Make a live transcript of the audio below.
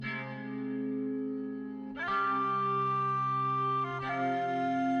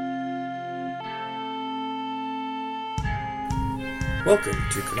Welcome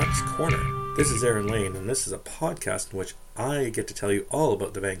to Canucks Corner. This is Aaron Lane, and this is a podcast in which I get to tell you all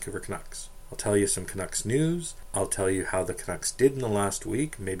about the Vancouver Canucks. I'll tell you some Canucks news, I'll tell you how the Canucks did in the last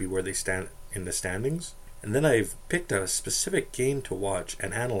week, maybe where they stand in the standings, and then I've picked a specific game to watch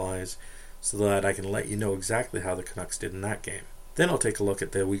and analyze so that I can let you know exactly how the Canucks did in that game. Then I'll take a look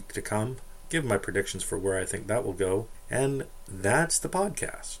at the week to come, give my predictions for where I think that will go, and that's the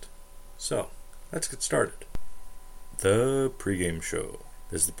podcast. So, let's get started. The pregame show.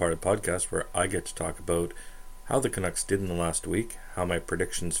 This is the part of the podcast where I get to talk about how the Canucks did in the last week, how my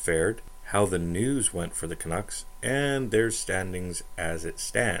predictions fared, how the news went for the Canucks, and their standings as it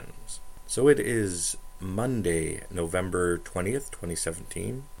stands. So it is Monday, November 20th,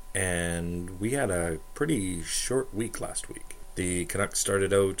 2017, and we had a pretty short week last week. The Canucks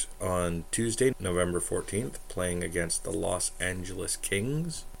started out on Tuesday, November 14th, playing against the Los Angeles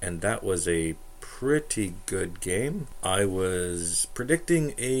Kings, and that was a pretty good game. I was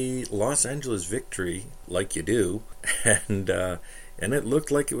predicting a Los Angeles victory, like you do, and it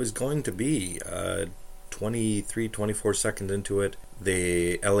looked like it was going to be. 24 seconds into it,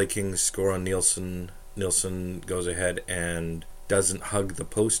 the LA Kings score on Nielsen. Nielsen goes ahead and doesn't hug the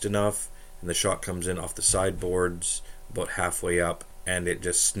post enough, and the shot comes in off the sideboards about halfway up, and it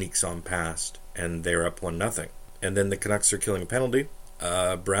just sneaks on past, and they're up 1-0. And then the Canucks are killing a penalty.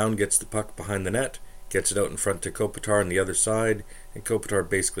 Brown gets the puck behind the net, gets it out in front to Kopitar on the other side, and Kopitar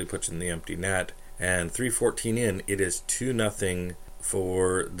basically puts it in the empty net. And 3:14 in, it is 2-0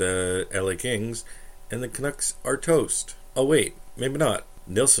 for the LA Kings, and the Canucks are toast. Oh wait, maybe not.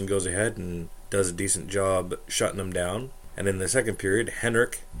 Nielsen goes ahead and does a decent job shutting them down. And in the second period,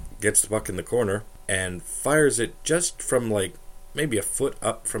 Henrik gets the puck in the corner and fires it just from like maybe a foot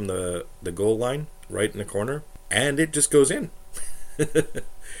up from the goal line, right in the corner, and it just goes in.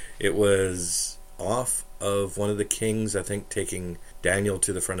 It was off of one of the Kings, I think, taking Daniel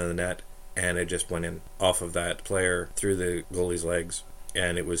to the front of the net, and it just went in off of that player through the goalie's legs,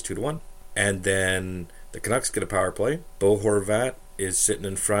 and it was 2-1. And then the Canucks get a power play. Bo Horvat is sitting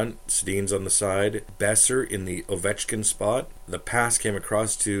in front, Sedin's on the side, Besser in the Ovechkin spot. The pass came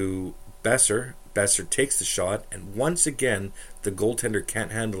across to Besser. Besser takes the shot, and once again, the goaltender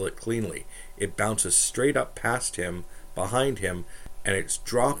can't handle it cleanly. It bounces straight up past him, behind him, and it's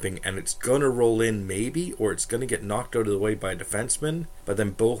dropping, and it's going to roll in maybe, or it's going to get knocked out of the way by a defenseman, but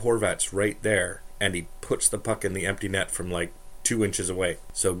then Bo Horvat's right there, and he puts the puck in the empty net from like 2 inches away.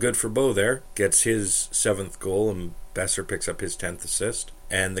 So good for Bo there, gets his 7th goal, and Besser picks up his 10th assist,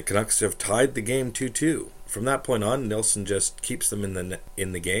 and the Canucks have tied the game 2-2. From that point on, Nielsen just keeps them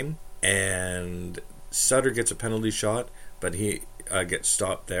in the game, and Sutter gets a penalty shot, but he gets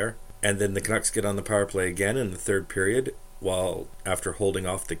stopped there. And then the Canucks get on the power play again in the third period, while after holding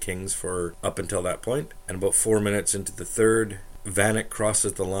off the Kings for up until that point. And about 4 minutes into the third, Vanek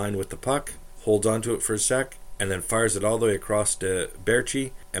crosses the line with the puck, holds onto it for a sec, and then fires it all the way across to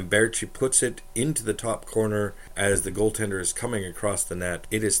Baertschi, and Baertschi puts it into the top corner as the goaltender is coming across the net.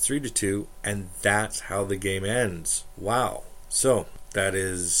 It is 3-2, and that's how the game ends. Wow. So, that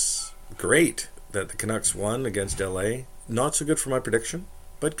is great that the Canucks won against LA. Not so good for my prediction,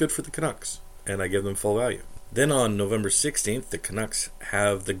 but good for the Canucks, and I give them full value. Then on November 16th, the Canucks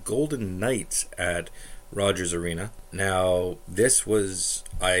have the Golden Knights at Rogers Arena. Now, this was,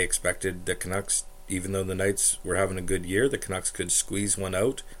 I expected the Canucks, even though the Knights were having a good year, the Canucks could squeeze one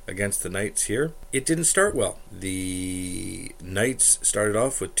out against the Knights here. It didn't start well. The Knights started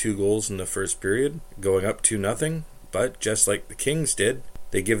off with 2 goals in the first period, going up 2-0, but just like the Kings did,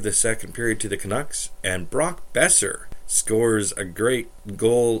 they give the second period to the Canucks, and Brock Besser scores a great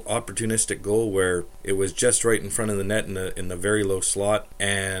goal, opportunistic goal, where it was just right in front of the net in the very low slot,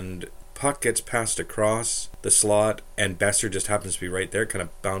 and puck gets passed across the slot, and Besser just happens to be right there, kind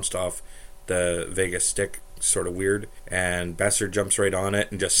of bounced off the Vegas stick, sort of weird, and Besser jumps right on it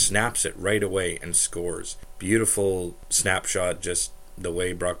and just snaps it right away and scores. Beautiful snapshot, just the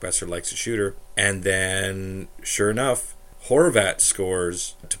way Brock Besser likes a shooter. And then, sure enough, Horvat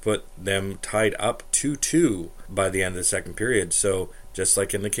scores to put them tied up 2-2 by the end of the second period. So, just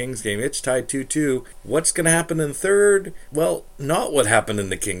like in the Kings game, it's tied 2-2. What's going to happen in third? Well, not what happened in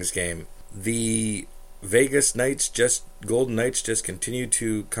the Kings game. The Vegas Knights, Golden Knights, just continue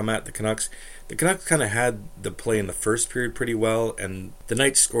to come at the Canucks. The Canucks kind of had the play in the first period pretty well, and the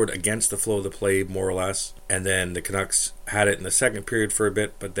Knights scored against the flow of the play, more or less. And then the Canucks had it in the second period for a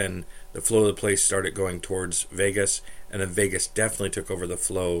bit, but then the flow of the play started going towards Vegas, and then Vegas definitely took over the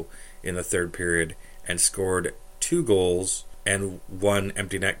flow in the third period and scored 2 goals and 1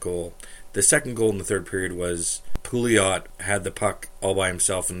 empty net goal. The second goal in the third period was Pouliot had the puck all by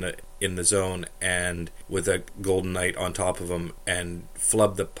himself in the zone and with a Golden Knight on top of him and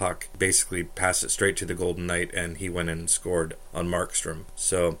flubbed the puck, basically passed it straight to the Golden Knight, and he went and scored on Markstrom.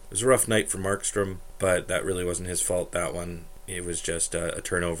 So it was a rough night for Markstrom, but that really wasn't his fault, that one. It was just a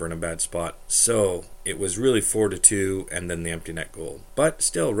turnover in a bad spot. So it was really 4-2 and then the empty net goal. But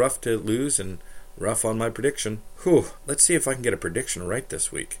still rough to lose and rough on my prediction. Whew, let's see if I can get a prediction right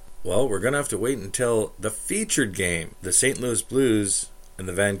this week. Well, we're going to have to wait until the featured game, the St. Louis Blues and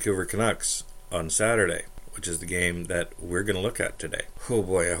the Vancouver Canucks on Saturday, which is the game that we're going to look at today. Oh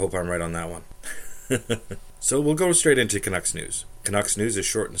boy, I hope I'm right on that one. So we'll go straight into Canucks news. Canucks news is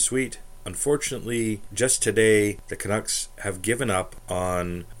short and sweet. Unfortunately, just today, the Canucks have given up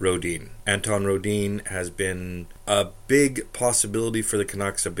on Rodin. Anton Rodin has been a big possibility for the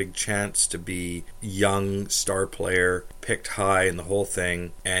Canucks, a big chance to be young star player, picked high in the whole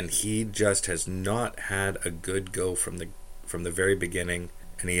thing, and he just has not had a good go from the very beginning.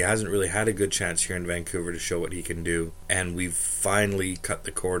 And he hasn't really had a good chance here in Vancouver to show what he can do. And we've finally cut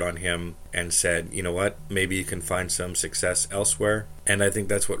the cord on him and said, you know what, maybe you can find some success elsewhere. And I think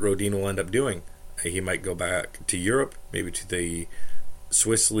that's what Rodin will end up doing. He might go back to Europe, maybe to the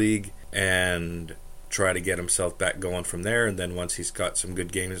Swiss League, and try to get himself back going from there. And then once he's got some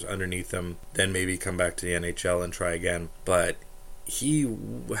good games underneath him, then maybe come back to the NHL and try again. But he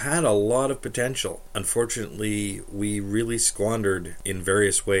had a lot of potential. Unfortunately, we really squandered in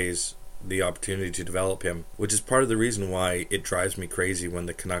various ways the opportunity to develop him, which is part of the reason why it drives me crazy when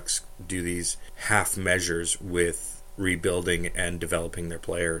the Canucks do these half measures with rebuilding and developing their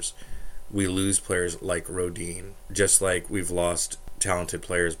players. We lose players like Rodin, just like we've lost talented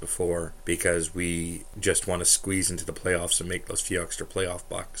players before because we just want to squeeze into the playoffs and make those few extra playoff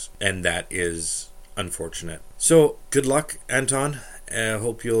bucks. And that is unfortunate. So good luck, Anton. I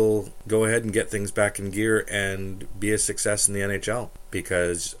hope you'll go ahead and get things back in gear and be a success in the NHL,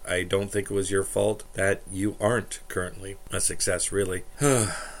 because I don't think it was your fault that you aren't currently a success, really.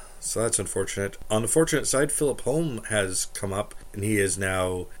 So that's unfortunate. On the fortunate side, Philip Holm has come up, and he is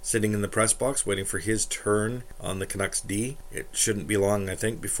now sitting in the press box waiting for his turn on the Canucks D. It shouldn't be long, I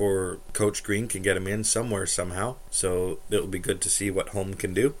think, before Coach Green can get him in somewhere, somehow. So it'll be good to see what Holm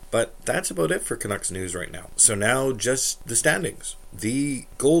can do. But that's about it for Canucks news right now. So now just the standings. The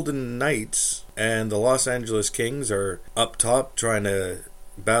Golden Knights and the Los Angeles Kings are up top trying to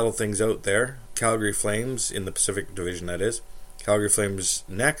battle things out there. Calgary Flames in the Pacific Division, that is. Calgary Flames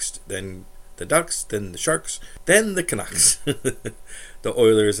next, then the Ducks, then the Sharks, then the Canucks, the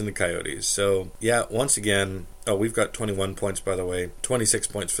Oilers and the Coyotes. So, yeah, once again, we've got 21 points, by the way, 26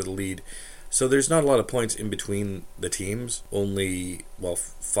 points for the lead. So there's not a lot of points in between the teams, only,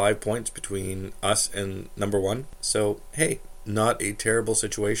 5 points between us and number one. So, hey, not a terrible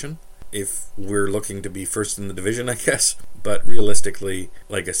situation if we're looking to be first in the division, I guess. But realistically,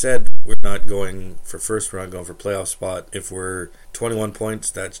 like I said, we're not going for first, we're not going for playoff spot. If we're 21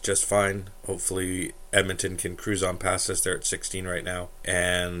 points, that's just fine. Hopefully Edmonton can cruise on past us. They're at 16 right now,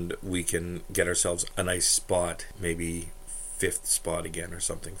 and we can get ourselves a nice spot, maybe 5th spot again or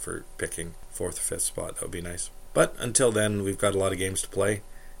something for picking 4th or 5th spot. That would be nice. But until then, we've got a lot of games to play,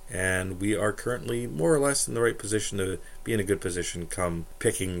 and we are currently more or less in the right position to be in a good position come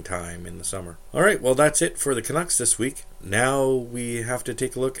picking time in the summer. Alright, well that's it for the Canucks this week. Now we have to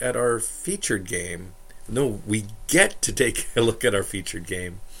take a look at our featured game. No, we get to take a look at our featured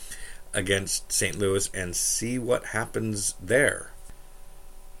game against St. Louis and see what happens there.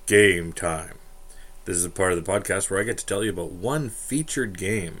 Game time. This is a part of the podcast where I get to tell you about one featured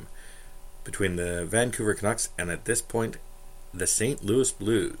game between the Vancouver Canucks and, at this point, the St. Louis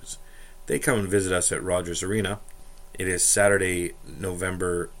Blues. They come and visit us at Rogers Arena. It is Saturday,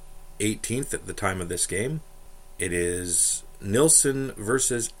 November 18th at the time of this game. It is Nilsson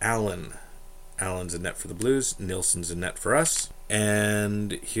versus Allen. Allen's a net for the Blues. Nilsson's a net for us.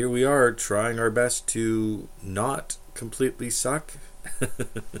 And here we are trying our best to not completely suck.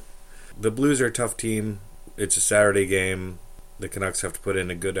 The Blues are a tough team. It's a Saturday game. The Canucks have to put in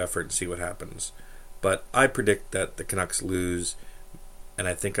a good effort and see what happens. But I predict that the Canucks lose, and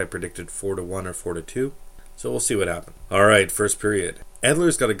I think I predicted 4-1 or 4-2. So we'll see what happens. Alright, first period.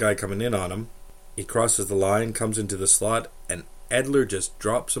 Edler's got a guy coming in on him. He crosses the line, comes into the slot, and Edler just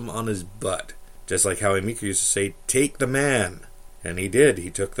drops him on his butt. Just like Howie Meeker used to say, take the man. And he did. He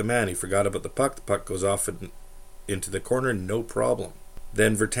took the man. He forgot about the puck. The puck goes off into the corner, no problem.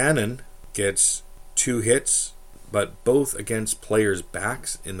 Then Virtanen gets 2 hits, but both against players'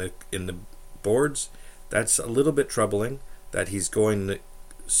 backs in the boards. That's a little bit troubling that he's going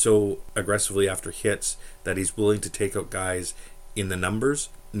so aggressively after hits that he's willing to take out guys in the numbers.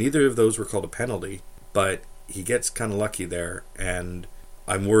 Neither of those were called a penalty, but he gets kind of lucky there, and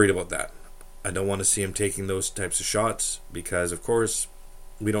I'm worried about that. I don't want to see him taking those types of shots because, of course,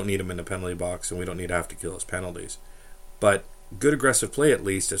 we don't need him in the penalty box and we don't need to have to kill his penalties. But good aggressive play, at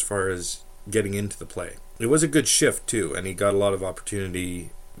least, as far as getting into the play. It was a good shift, too, and he got a lot of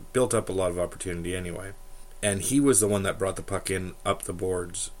opportunity, built up a lot of opportunity anyway. And he was the one that brought the puck in up the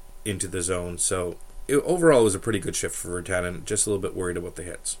boards into the zone. So overall, it was a pretty good shift for Virtanen, just a little bit worried about the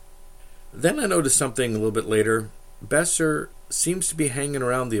hits. Then I noticed something a little bit later. Boeser seems to be hanging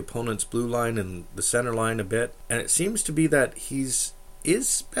around the opponent's blue line and the center line a bit, and it seems to be that is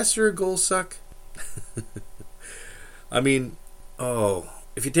Boeser a goal suck? I mean,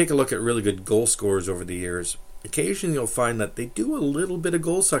 if you take a look at really good goal scorers over the years, occasionally you'll find that they do a little bit of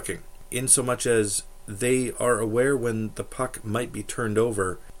goal sucking, in so much as they are aware when the puck might be turned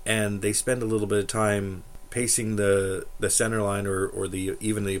over, and they spend a little bit of time pacing the center line or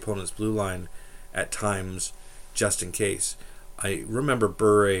even the opponent's blue line at times, just in case. I remember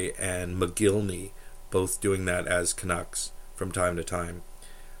Bure and McGillney both doing that as Canucks from time to time.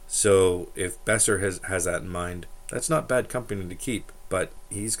 So if Boeser has that in mind, that's not bad company to keep, but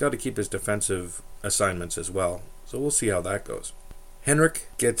he's got to keep his defensive assignments as well. So we'll see how that goes. Henrik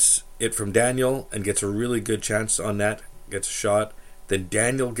gets it from Daniel and gets a really good chance on net, gets a shot. Then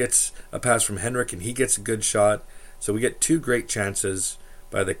Daniel gets a pass from Henrik and he gets a good shot. So we get two great chances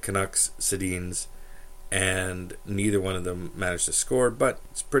by the Canucks Sedins, and neither one of them managed to score, but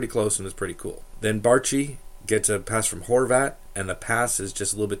it's pretty close and it's pretty cool. Then Barchi gets a pass from Horvat, and the pass is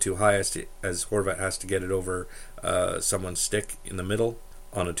just a little bit too high as Horvat has to get it over someone's stick in the middle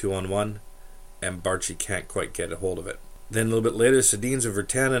on a 2-on-1, and Barchi can't quite get a hold of it. Then a little bit later, Sedins and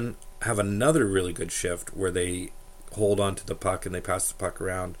Virtanen have another really good shift where they hold on to the puck and they pass the puck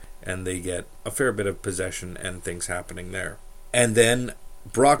around, and they get a fair bit of possession and things happening there. And then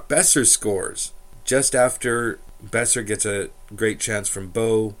Brock Boeser scores. Just after Boeser gets a great chance from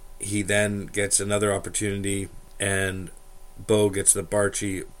Bo, he then gets another opportunity, and Bo gets the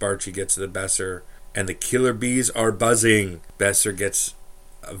Barchi gets the Boeser, and the Killer Bees are buzzing. Boeser gets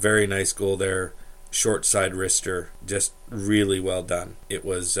a very nice goal there, short side wrister, just really well done. It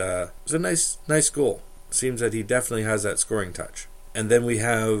was a nice goal. Seems that he definitely has that scoring touch. And then we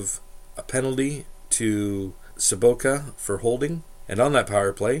have a penalty to Sobotka for holding, and on that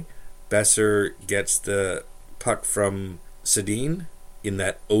power play, Boeser gets the puck from Sedin in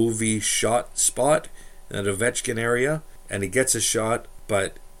that OV shot spot in that Ovechkin area, and he gets a shot,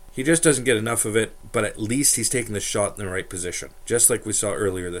 but he just doesn't get enough of it, but at least he's taking the shot in the right position, just like we saw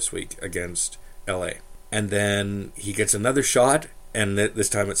earlier this week against LA. And then he gets another shot, and this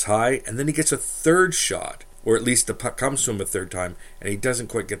time it's high, and then he gets a third shot, or at least the puck comes to him a third time, and he doesn't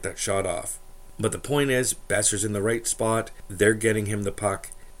quite get that shot off. But the point is, Boeser's in the right spot, they're getting him the puck,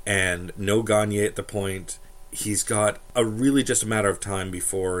 and no Gagne at the point. He's got really just a matter of time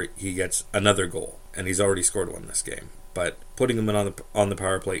before he gets another goal, and he's already scored one this game. But putting him on the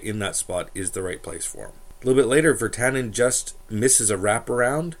power play in that spot is the right place for him. A little bit later, Virtanen just misses a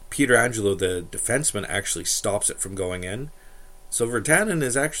wraparound. Pietrangelo, the defenseman, actually stops it from going in. So Virtanen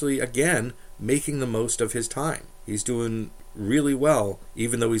is actually, again, making the most of his time. He's doing really well,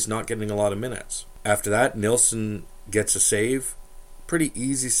 even though he's not getting a lot of minutes. After that, Nilsson gets a save. Pretty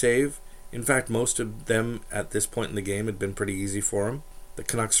easy save. In fact, most of them at this point in the game had been pretty easy for him. The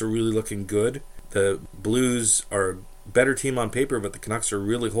Canucks are really looking good. The Blues are a better team on paper, but the Canucks are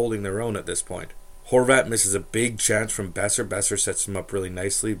really holding their own at this point. Horvat misses a big chance from Boeser. Boeser sets him up really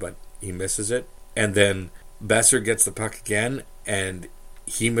nicely, but he misses it. And then Boeser gets the puck again, and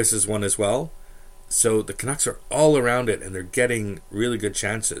he misses one as well. So the Canucks are all around it, and they're getting really good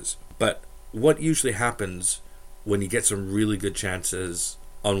chances. But what usually happens when you get some really good chances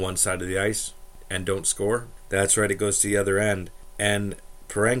on one side of the ice and don't score? That's right, it goes to the other end. And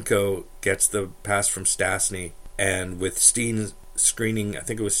Parayko gets the pass from Stastny, and with Steen screening, I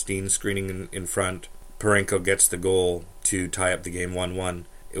think it was Steen screening in front, Parayko gets the goal to tie up the game 1-1.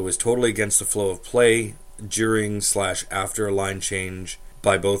 It was totally against the flow of play during/after a line change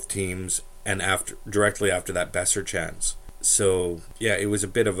by both teams, and directly after that Boeser chance. So, yeah, it was a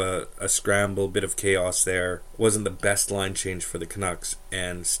bit of a scramble, bit of chaos there. Wasn't the best line change for the Canucks,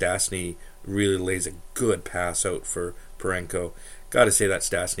 and Stastny really lays a good pass out for Parayko. Gotta say, that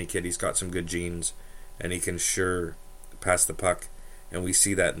Stastny kid, he's got some good genes, and he can sure pass the puck, and we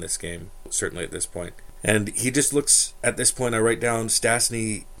see that in this game, certainly at this point. And he just looks, at this point I write down,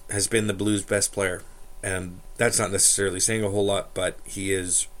 Stastny has been the Blues' best player, and that's not necessarily saying a whole lot, but he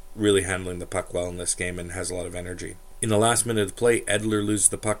is really handling the puck well in this game and has a lot of energy. In the last minute of play, Edler loses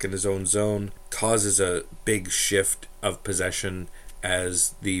the puck in his own zone, causes a big shift of possession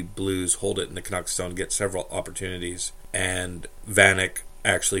as the Blues hold it in the Canucks zone, get several opportunities, and Vanek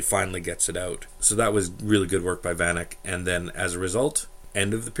actually finally gets it out. So that was really good work by Vanek. And then as a result,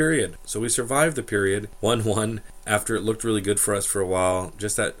 end of the period. So we survived the period 1-1 after it looked really good for us for a while.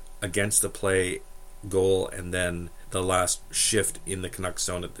 Just that against the play goal and then the last shift in the Canucks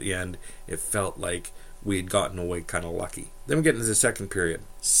zone at the end, it felt like we had gotten away kind of lucky. Then we get into the second period.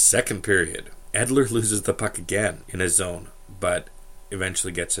 Second period. Edler loses the puck again in his zone, but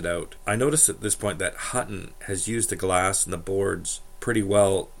eventually gets it out. I noticed at this point that Hutton has used the glass and the boards pretty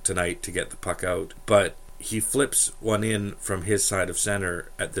well tonight to get the puck out, but he flips one in from his side of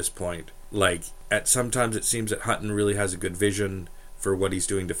center at this point. Like, sometimes it seems that Hutton really has a good vision for what he's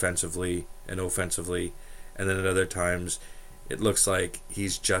doing defensively and offensively, and then at other times it looks like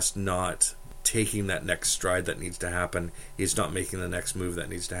he's just not taking that next stride that needs to happen. He's not making the next move that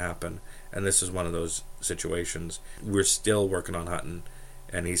needs to happen, and this is one of those situations. We're still working on Hutton,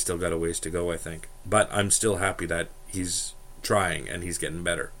 and he's still got a ways to go, I think. But I'm still happy that he's trying and he's getting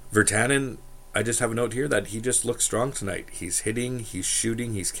better. Virtanen, I just have a note here that he just looks strong tonight. He's hitting, he's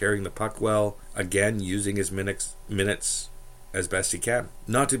shooting, he's carrying the puck well. Again, using his minutes as best he can.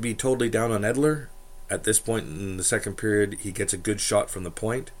 Not to be totally down on Edler. At this point in the second period, he gets a good shot from the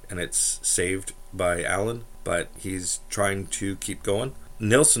point, and it's saved by Allen, but he's trying to keep going.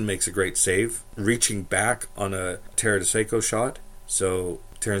 Nilsson makes a great save, reaching back on a Tarasenko shot. So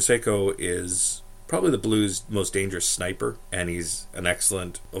Tarasenko is probably the Blues' most dangerous sniper, and he's an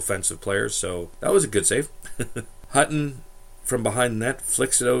excellent offensive player, so that was a good save. Hutton, from behind the net,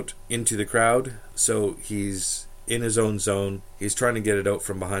 flicks it out into the crowd, so he's in his own zone. He's trying to get it out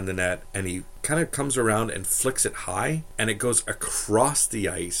from behind the net, and he kind of comes around and flicks it high, and it goes across the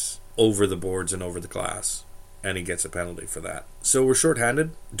ice over the boards and over the glass, and he gets a penalty for that. So we're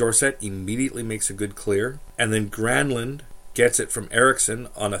shorthanded. Dorsett immediately makes a good clear, and then Granlund gets it from Eriksson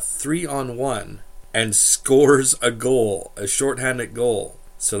on a 3-on-1 and scores a goal, a shorthanded goal.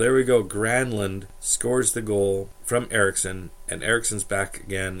 So there we go. Granlund scores the goal from Eriksson, and Eriksson's back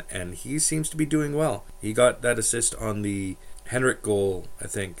again, and he seems to be doing well. He got that assist on the Henrik goal, I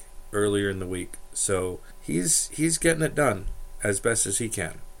think, earlier in the week. So he's getting it done as best as he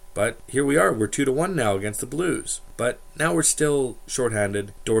can. But here we are. We're 2-1 now against the Blues. But now we're still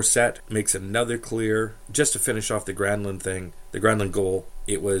shorthanded. Dorsett makes another clear just to finish off the Granlund thing, the Granlund goal.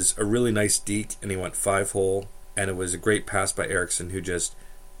 It was a really nice deke, and he went 5-hole, and it was a great pass by Eriksson, who just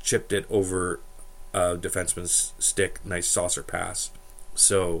chipped it over a defenseman's stick. Nice saucer pass.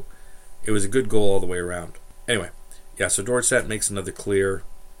 So it was a good goal all the way around. Anyway, yeah, so Dorsett makes another clear.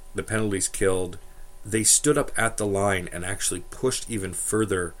 The penalty's killed. They stood up at the line and actually pushed even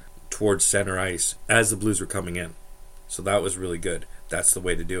further towards center ice as the Blues were coming in. So that was really good. That's the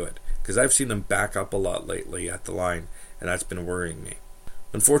way to do it. Because I've seen them back up a lot lately at the line, and that's been worrying me.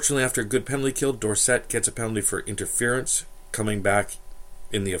 Unfortunately, after a good penalty kill, Dorsett gets a penalty for interference, coming back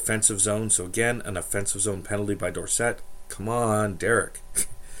in the offensive zone. So again, an offensive zone penalty by Dorsett. Come on, Derek.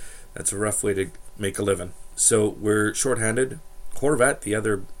 That's a rough way to make a living. So we're shorthanded. Horvat, the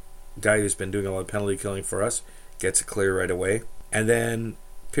other guy who's been doing a lot of penalty killing for us, gets a clear right away. And then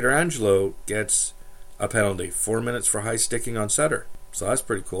Pietrangelo gets a penalty. 4 minutes for high sticking on Sutter. So that's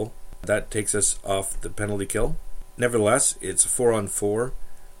pretty cool. That takes us off the penalty kill. Nevertheless, it's 4-on-4,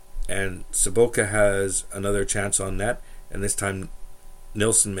 and Sobotka has another chance on net, and this time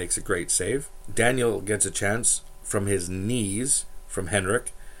Nilsson makes a great save. Daniel gets a chance from his knees from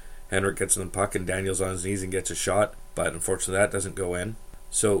Henrik. Henrik gets the puck, and Daniel's on his knees and gets a shot, but unfortunately that doesn't go in.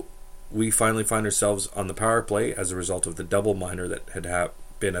 So we finally find ourselves on the power play as a result of the double minor that had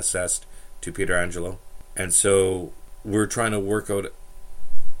been assessed to Pietrangelo. And so we're trying to work out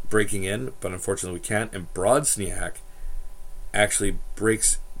breaking in, but unfortunately we can't. And Brodsniak actually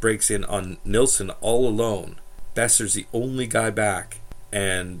breaks in on Nilsson all alone. Besser's the only guy back,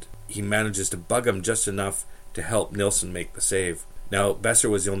 and he manages to bug him just enough to help Nilsson make the save. Now, Besser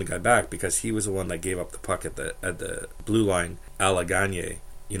was the only guy back because he was the one that gave up the puck at the blue line, a la Gagne.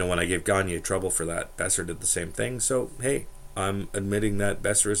 You know, when I gave Gagne trouble for that, Besser did the same thing. So, hey, I'm admitting that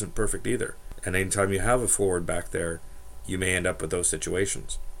Besser isn't perfect either. And anytime you have a forward back there, you may end up with those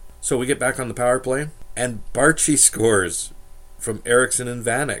situations. So we get back on the power play, and Barchi scores from Eriksson and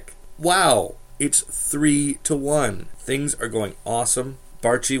Vanek. Wow! It's 3-1. Things are going awesome.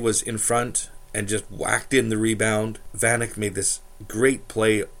 Barchi was in front and just whacked in the rebound. Vanek made this great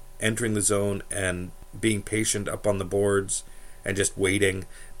play entering the zone and being patient up on the boards and just waiting,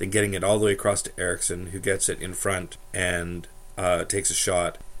 then getting it all the way across to Eriksson, who gets it in front and takes a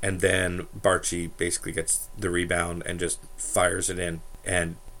shot. And then Barchi basically gets the rebound and just fires it in.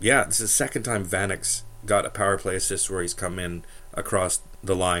 And yeah, this is the second time Vanek's got a power play assist where he's come in across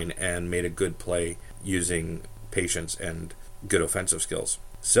the line and made a good play using patience and good offensive skills.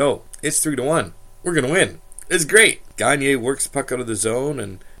 So, it's 3-1. We're going to win. It's great. Gagne works the puck out of the zone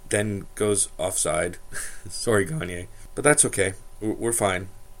and then goes offside. Sorry, Gagne. But that's okay. We're fine.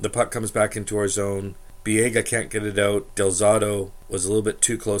 The puck comes back into our zone. Biega can't get it out. Delzato was a little bit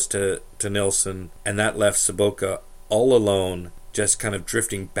too close to Nilsson, and that left Sobotka all alone, just kind of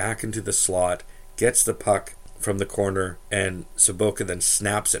drifting back into the slot, gets the puck from the corner, and Sobotka then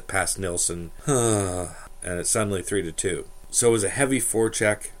snaps it past Nilsson. And it's suddenly 3-2. So it was a heavy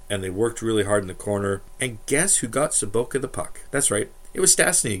forecheck, and they worked really hard in the corner. And guess who got Sobotka the puck? That's right. It was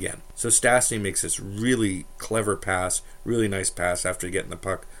Stastny again. So Stastny makes this really clever pass, really nice pass after getting the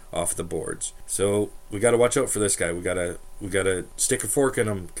puck off the boards. So we got to watch out for this guy. We got to stick a fork in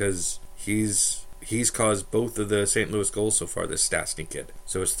him because he's caused both of the St. Louis goals so far, this Stastny kid.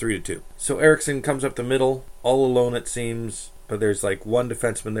 So it's 3-2. So Eriksson comes up the middle, all alone it seems, but there's like one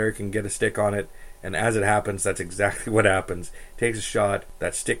defenseman there who can get a stick on it, and as it happens, that's exactly what happens. Takes a shot,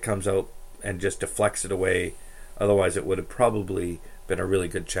 that stick comes out and just deflects it away. Otherwise it would have probably been a really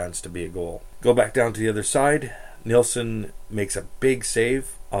good chance to be a goal. Go back down to the other side. Nilsson makes a big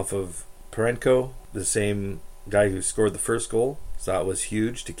save off of Parenko, the same guy who scored the first goal. So that was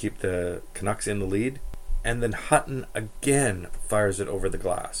huge to keep the Canucks in the lead. And then Hutton again fires it over the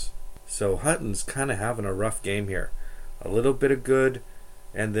glass. So Hutton's kind of having a rough game here. A little bit of good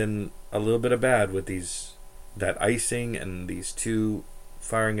and then a little bit of bad with that icing and these two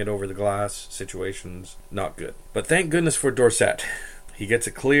firing it over the glass situations. Not good. But thank goodness for Dorsett. He gets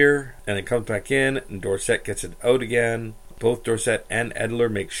it clear and it comes back in and Dorsett gets it out again. Both Dorsett and Edler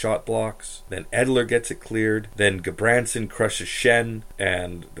make shot blocks. Then Edler gets it cleared. Then Gabranson crushes Schenn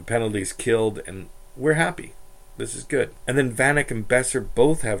and the penalty's killed and we're happy. This is good. And then Vanek and Besser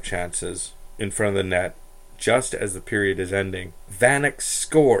both have chances in front of the net just as the period is ending. Vanek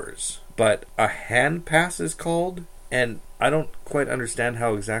scores, but a hand pass is called, and I don't quite understand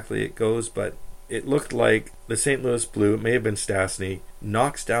how exactly it goes, but it looked like the St. Louis Blue, it may have been Stastny,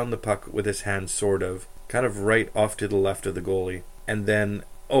 knocks down the puck with his hand sort of, kind of right off to the left of the goalie, and then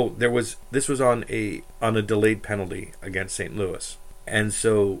this was on a delayed penalty against St. Louis. And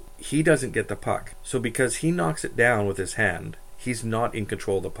so he doesn't get the puck. So because he knocks it down with his hand, he's not in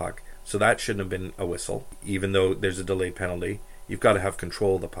control of the puck. So that shouldn't have been a whistle, even though there's a delayed penalty. You've got to have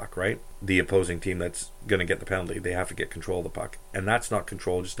control of the puck, right? The opposing team that's going to get the penalty, they have to get control of the puck. And that's not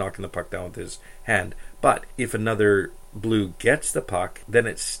control, just knocking the puck down with his hand. But if another Blue gets the puck, then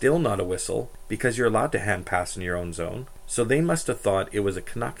it's still not a whistle because you're allowed to hand pass in your own zone. So they must have thought it was a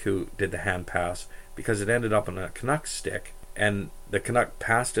Canuck who did the hand pass because it ended up on a Canuck stick. And the Canuck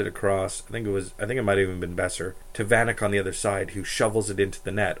passed it across, I think it might have even been Besser, to Vanek on the other side, who shovels it into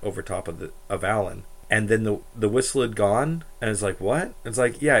the net over top of Allen. And then the whistle had gone, and it's like, what? It's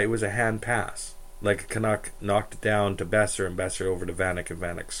like, yeah, it was a hand pass. Like a Canuck knocked it down to Besser, and Besser over to Vanek, and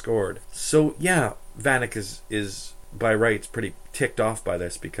Vanek scored. So, yeah, Vanek is by rights pretty ticked off by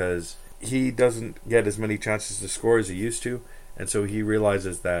this, because he doesn't get as many chances to score as he used to. And so he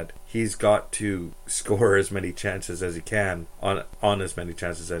realizes that he's got to score as many chances as he can on as many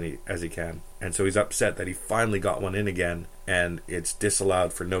chances as he can. And so he's upset that he finally got one in again, and it's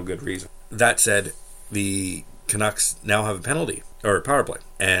disallowed for no good reason. That said, the Canucks now have a penalty, or a power play.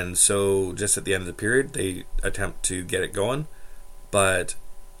 And so just at the end of the period, they attempt to get it going. But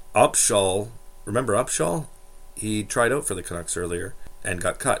Upshall, remember Upshall? He tried out for the Canucks earlier and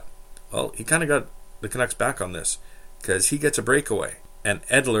got cut. Well, he kind of got the Canucks back on this, because he gets a breakaway, and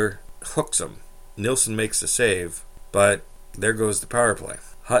Edler hooks him. Nilsson makes the save, but there goes the power play.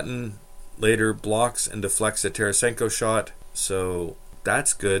 Hutton later blocks and deflects a Tarasenko shot, so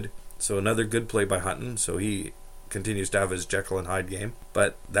that's good. So another good play by Hutton, so he continues to have his Jekyll and Hyde game.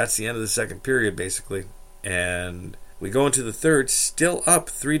 But that's the end of the second period, basically. And we go into the third, still up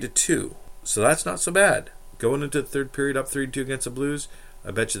 3-2. So that's not so bad. Going into the third period up 3-2 against the Blues,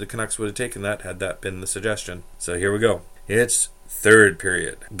 I bet you the Canucks would have taken that had that been the suggestion. So here we go. It's third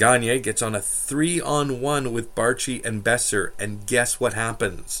period. Gagne gets on a 3-on-1 with Barchi and Besser, and guess what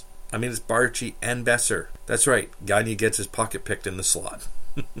happens? I mean, it's Barchi and Besser. That's right. Gagne gets his pocket picked in the slot.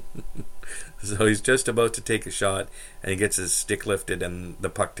 So he's just about to take a shot, and he gets his stick lifted and the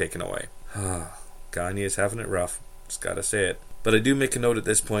puck taken away. Gagne is having it rough. Just gotta say it. But I do make a note at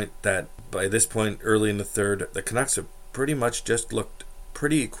this point that by this point, early in the third, the Canucks have pretty much just looked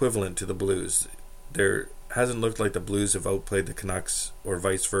pretty equivalent to the Blues. There hasn't looked like the Blues have outplayed the Canucks or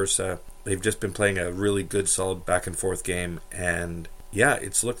vice versa. They've just been playing a really good, solid back and forth game, and yeah,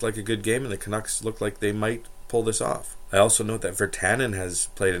 it's looked like a good game, and the Canucks look like they might pull this off. I also note that Virtanen has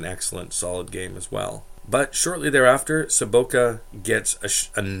played an excellent, solid game as well. But shortly thereafter, Sobotka gets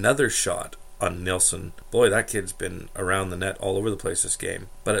another shot on Nilsson. Boy, that kid's been around the net all over the place this game.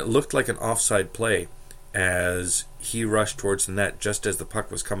 But it looked like an offside play as he rushed towards the net just as the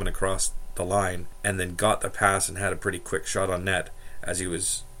puck was coming across the line, and then got the pass and had a pretty quick shot on net as he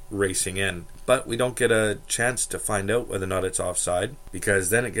was racing in. But we don't get a chance to find out whether or not it's offside, because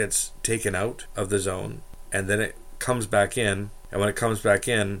then it gets taken out of the zone and then it comes back in. And when it comes back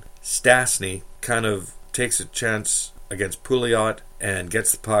in, Stastny kind of takes a chance against Pouliot and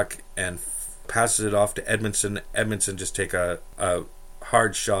gets the puck and passes it off to Edmondson. Edmondson just take a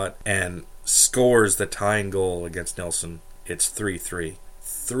hard shot and scores the tying goal against Nilsson. It's 3-3.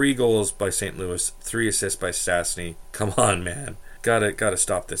 3 goals by St. Louis, 3 assists by Stastny. Come on, man. Gotta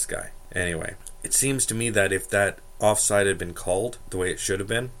stop this guy. Anyway, it seems to me that if that offside had been called the way it should have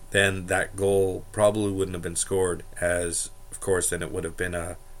been, then that goal probably wouldn't have been scored, as, of course, then it would have been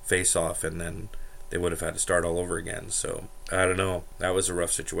a face-off, and then they would have had to start all over again. So, I don't know. That was a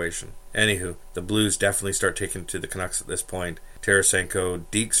rough situation. Anywho, the Blues definitely start taking to the Canucks at this point. Tarasenko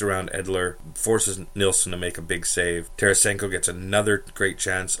dekes around Edler, forces Nilsson to make a big save. Tarasenko gets another great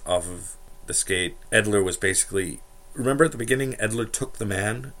chance off of the skate. Edler was basically... Remember at the beginning, Edler took the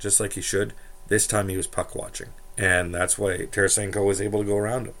man, just like he should. This time he was puck watching. And that's why Tarasenko was able to go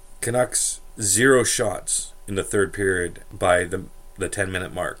around him. Canucks, 0 shots in the third period by the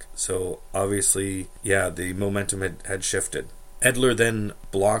 10-minute mark. So obviously, yeah, the momentum had shifted. Edler then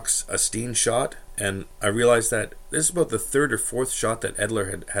blocks a Steen shot, and I realized that this is about the 3rd or 4th shot that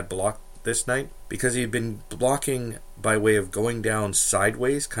Edler had blocked this night, because he'd been blocking by way of going down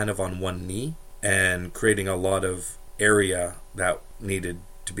sideways, kind of on one knee, and creating a lot of area that needed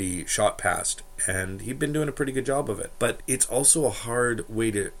to be shot past, and he'd been doing a pretty good job of it. But it's also a hard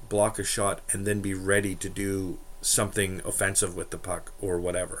way to block a shot and then be ready to do something offensive with the puck or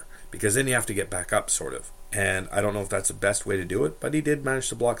whatever, because then you have to get back up, sort of. And I don't know if that's the best way to do it, but he did manage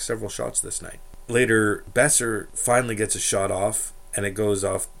to block several shots this night. Later, Besser finally gets a shot off, and it goes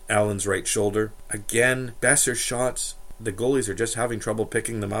off Allen's right shoulder. Again, Besser's shots, the goalies are just having trouble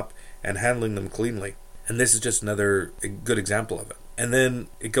picking them up and handling them cleanly. And this is just another good example of it. And then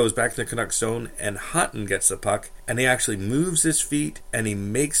it goes back to the Canucks zone, and Hutton gets the puck, and he actually moves his feet, and he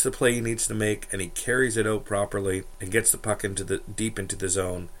makes the play he needs to make, and he carries it out properly, and gets the puck deep into the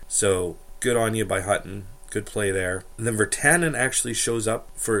zone. So, good on you by Hutton. Good play there. And then Virtanen actually shows up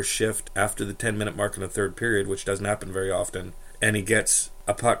for a shift after the 10-minute mark in the third period, which doesn't happen very often. And he gets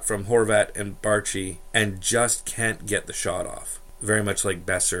a puck from Horvat and Barchi and just can't get the shot off. Very much like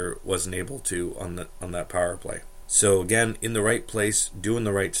Besser wasn't able to on that power play. So again, in the right place, doing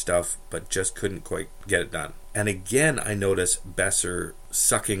the right stuff, but just couldn't quite get it done. And again, I notice Besser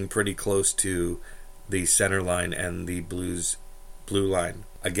sucking pretty close to the center line and the Blues blue line.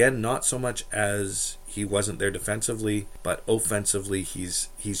 Again, not so much as he wasn't there defensively, but offensively he's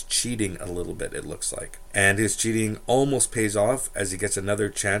cheating a little bit, it looks like. And his cheating almost pays off as he gets another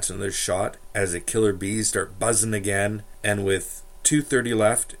chance, another shot, as the Killer Bees start buzzing again. And with 2:30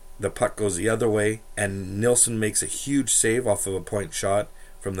 left, the puck goes the other way, and Nilsson makes a huge save off of a point shot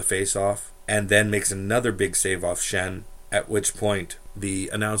from the face-off, and then makes another big save off Schenn, at which point the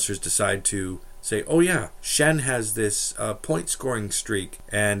announcers decide to say, oh yeah, Schenn has this point-scoring streak,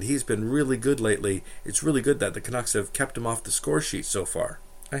 and he's been really good lately. It's really good that the Canucks have kept him off the score sheet so far.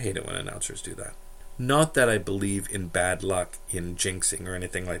 I hate it when announcers do that. Not that I believe in bad luck, in jinxing or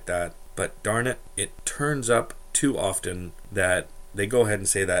anything like that, but darn it, it turns up too often that they go ahead and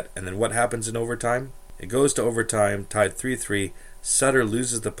say that, and then what happens in overtime? It goes to overtime, tied 3-3. Sutter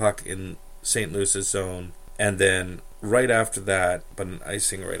loses the puck in St. Louis's zone, and then right after that, but an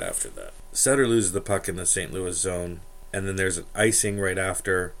icing right after that. Sutter loses the puck in the St. Louis zone, and then there's an icing right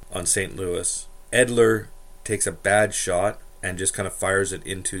after on St. Louis. Edler takes a bad shot and just kind of fires it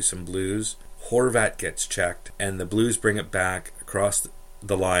into some Blues. Horvat gets checked, and the Blues bring it back across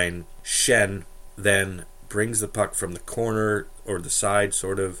the line. Schenn then brings the puck from the corner or the side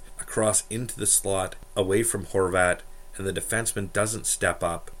sort of across into the slot away from Horvat, and the defenseman doesn't step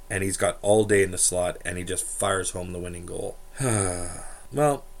up, and he's got all day in the slot, and he just fires home the winning goal.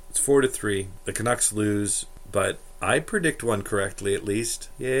 Well, it's 4-3. The Canucks lose, but I predict one correctly at least.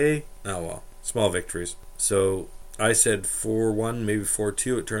 Yay. Oh well, small victories. So I said 4-1, maybe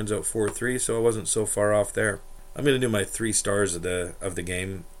 4-2. It turns out 4-3, so I wasn't so far off there. I'm going to do my 3 stars of the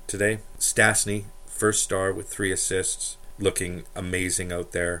game today. Stastny, first star with 3 assists, looking amazing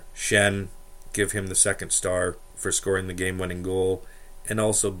out there. Schenn, give him the 2nd star for scoring the game-winning goal, and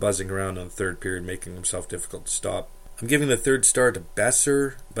also buzzing around in the third period, making himself difficult to stop. I'm giving the 3rd star to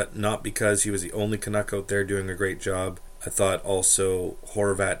Besser, but not because he was the only Canuck out there doing a great job. I thought also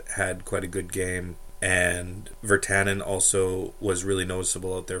Horvat had quite a good game. And Virtanen also was really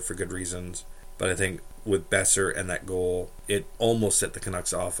noticeable out there for good reasons. But I think with Besser and that goal, it almost set the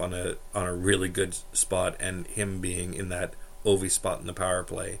Canucks off on a really good spot, and him being in that Ovi spot in the power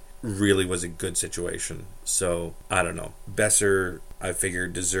play really was a good situation. So, I don't know. Besser, I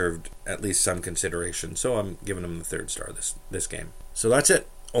figured, deserved at least some consideration, so I'm giving him the 3rd star this game. So that's it.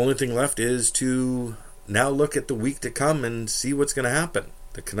 Only thing left is to now look at the week to come and see what's going to happen.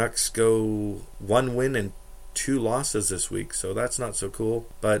 The Canucks go 1 win and 2 losses this week, so that's not so cool,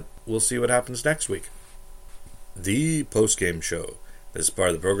 but we'll see what happens next week. The post-game show. This is part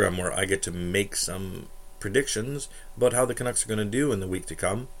of the program where I get to make some predictions about how the Canucks are going to do in the week to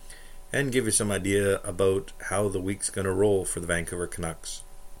come and give you some idea about how the week's going to roll for the Vancouver Canucks.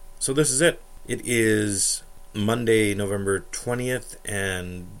 So this is it. It is Monday, November 20th,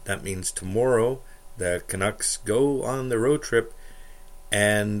 and that means tomorrow the Canucks go on the road trip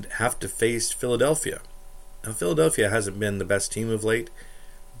and have to face Philadelphia. Now, Philadelphia hasn't been the best team of late,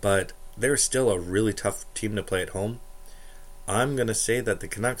 but they're still a really tough team to play at home. I'm going to say that the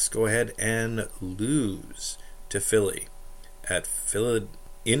Canucks go ahead and lose to Philly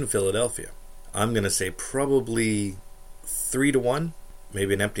in Philadelphia. I'm going to say probably 3-1,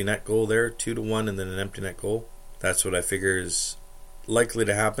 maybe an empty net goal there, 2-1, and then an empty net goal. That's what I figure is likely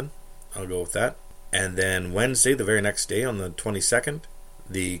to happen. I'll go with that. And then Wednesday, the very next day on the 22nd,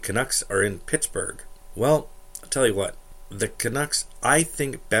 the Canucks are in Pittsburgh. Well, I'll tell you what, the Canucks, I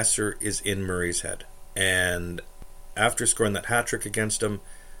think Besser is in Murray's head. And after scoring that hat trick against him,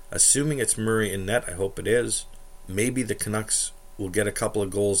 assuming it's Murray in net, I hope it is, maybe the Canucks will get a couple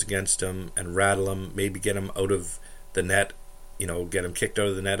of goals against him and rattle him, maybe get him out of the net, get him kicked out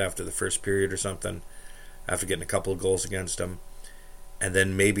of the net after the first period or something, after getting a couple of goals against him, and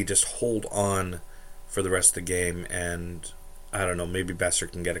then maybe just hold on for the rest of the game, and I don't know, maybe Besser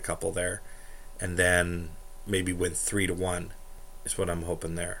can get a couple there, and then maybe win 3-1 is what I'm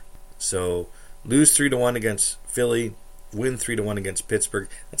hoping there. So lose 3-1 against Philly, win 3-1 against Pittsburgh.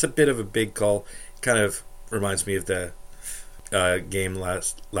 That's a bit of a big call. It kind of reminds me of the game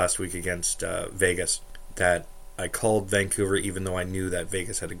last week against Vegas, that I called Vancouver even though I knew that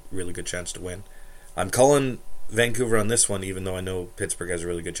Vegas had a really good chance to win. I'm calling Vancouver on this one even though I know Pittsburgh has a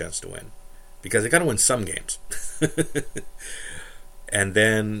really good chance to win, because they got to win some games. And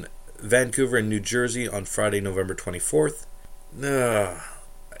then Vancouver and New Jersey on Friday, November 24th.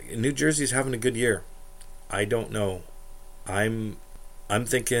 New Jersey's having a good year. I don't know. I'm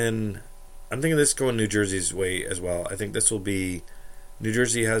thinking this going New Jersey's way as well. I think this will be, New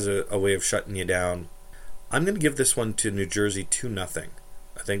Jersey has a way of shutting you down. I'm going to give this one to New Jersey 2-0.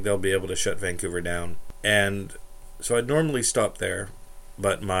 I think they'll be able to shut Vancouver down. And so I'd normally stop there,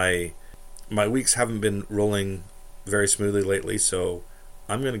 but my weeks haven't been rolling very smoothly lately, so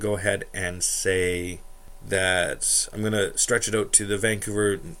I'm going to go ahead and say that I'm going to stretch it out to the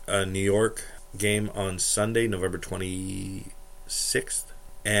Vancouver New York game on Sunday, November 26th.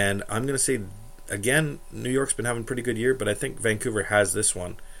 And I'm going to say, again, New York's been having a pretty good year, but I think Vancouver has this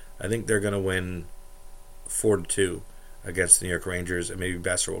one. I think they're going to win 4-2 against the New York Rangers, and maybe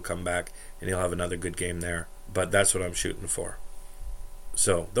Besser will come back and he'll have another good game there. But that's what I'm shooting for.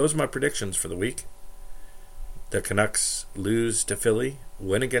 So those are my predictions for the week. The Canucks lose to Philly,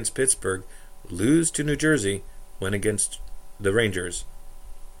 win against Pittsburgh, lose to New Jersey, win against the Rangers.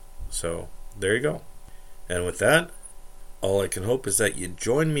 So there you go. And with that, all I can hope is that you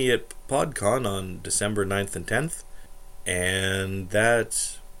join me at PodCon on December 9th and 10th, and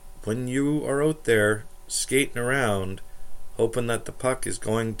that when you are out there skating around, hoping that the puck is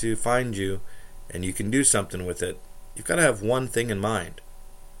going to find you and you can do something with it, you've got to have one thing in mind.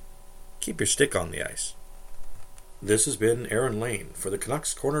 Keep your stick on the ice. This has been Aaron Lane for the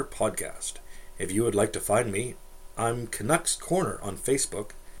Canucks Corner podcast. If you would like to find me, I'm Canucks Corner on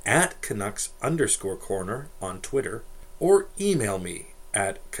Facebook, at Canucks_Corner on Twitter, or email me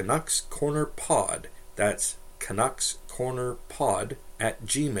at CanucksCornerPod. That's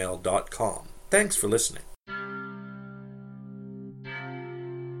CanucksCornerPod@gmail.com. Thanks for listening.